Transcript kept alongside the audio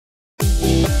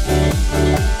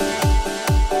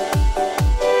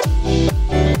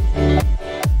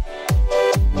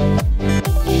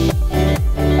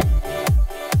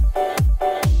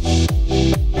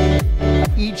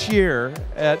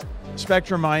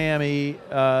Spectrum Miami,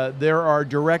 there are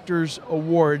Directors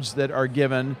Awards that are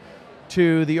given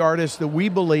to the artists that we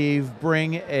believe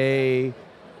bring a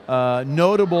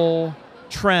notable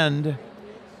trend,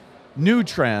 new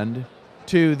trend,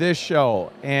 to this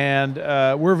show. And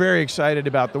we're very excited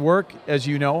about the work. As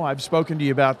you know, I've spoken to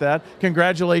you about that.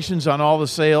 Congratulations on all the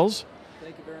sales.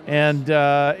 Thank you very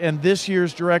much. And this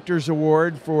year's Directors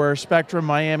Award for Spectrum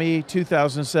Miami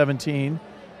 2017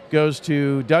 goes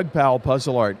to Doug Powell,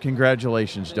 Puzzle Art.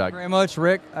 Congratulations, Doug. Thank you very much,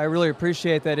 Rick. I really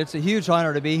appreciate that. It's a huge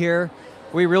honor to be here.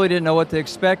 We really didn't know what to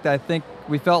expect. I think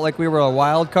we felt like we were a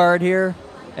wild card here,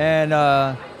 and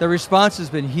the response has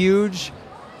been huge.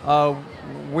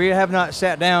 We have not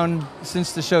sat down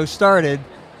since the show started,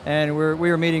 and we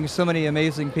are meeting so many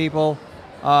amazing people.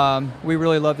 We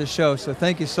really love the show, so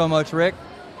thank you so much, Rick,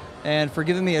 and for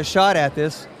giving me a shot at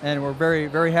this, and we're very,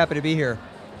 very happy to be here.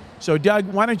 So Doug,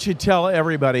 why don't you tell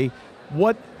everybody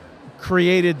what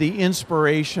created the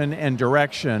inspiration and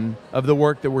direction of the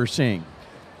work that we're seeing?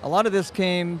 A lot of this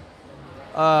came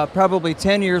probably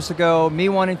 10 years ago, me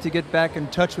wanting to get back in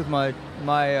touch with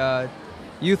my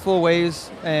youthful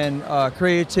ways and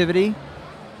creativity.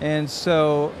 And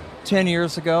so 10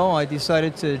 years ago, I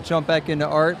decided to jump back into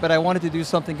art, but I wanted to do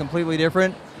something completely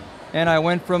different. And I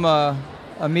went from a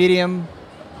medium,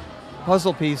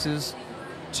 puzzle pieces,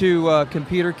 to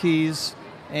computer keys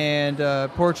and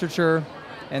portraiture,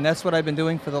 and that's what I've been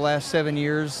doing for the last 7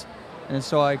 years. And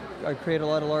so I create a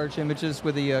lot of large images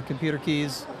with the computer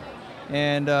keys,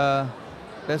 and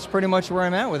that's pretty much where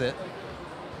I'm at with it.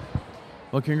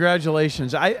 Well,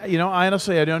 congratulations.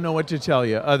 Honestly, I don't know what to tell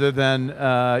you other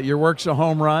than your work's a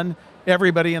home run.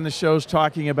 Everybody in the show's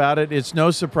talking about it. It's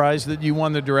no surprise that you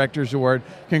won the Directors Award.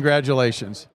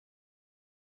 Congratulations.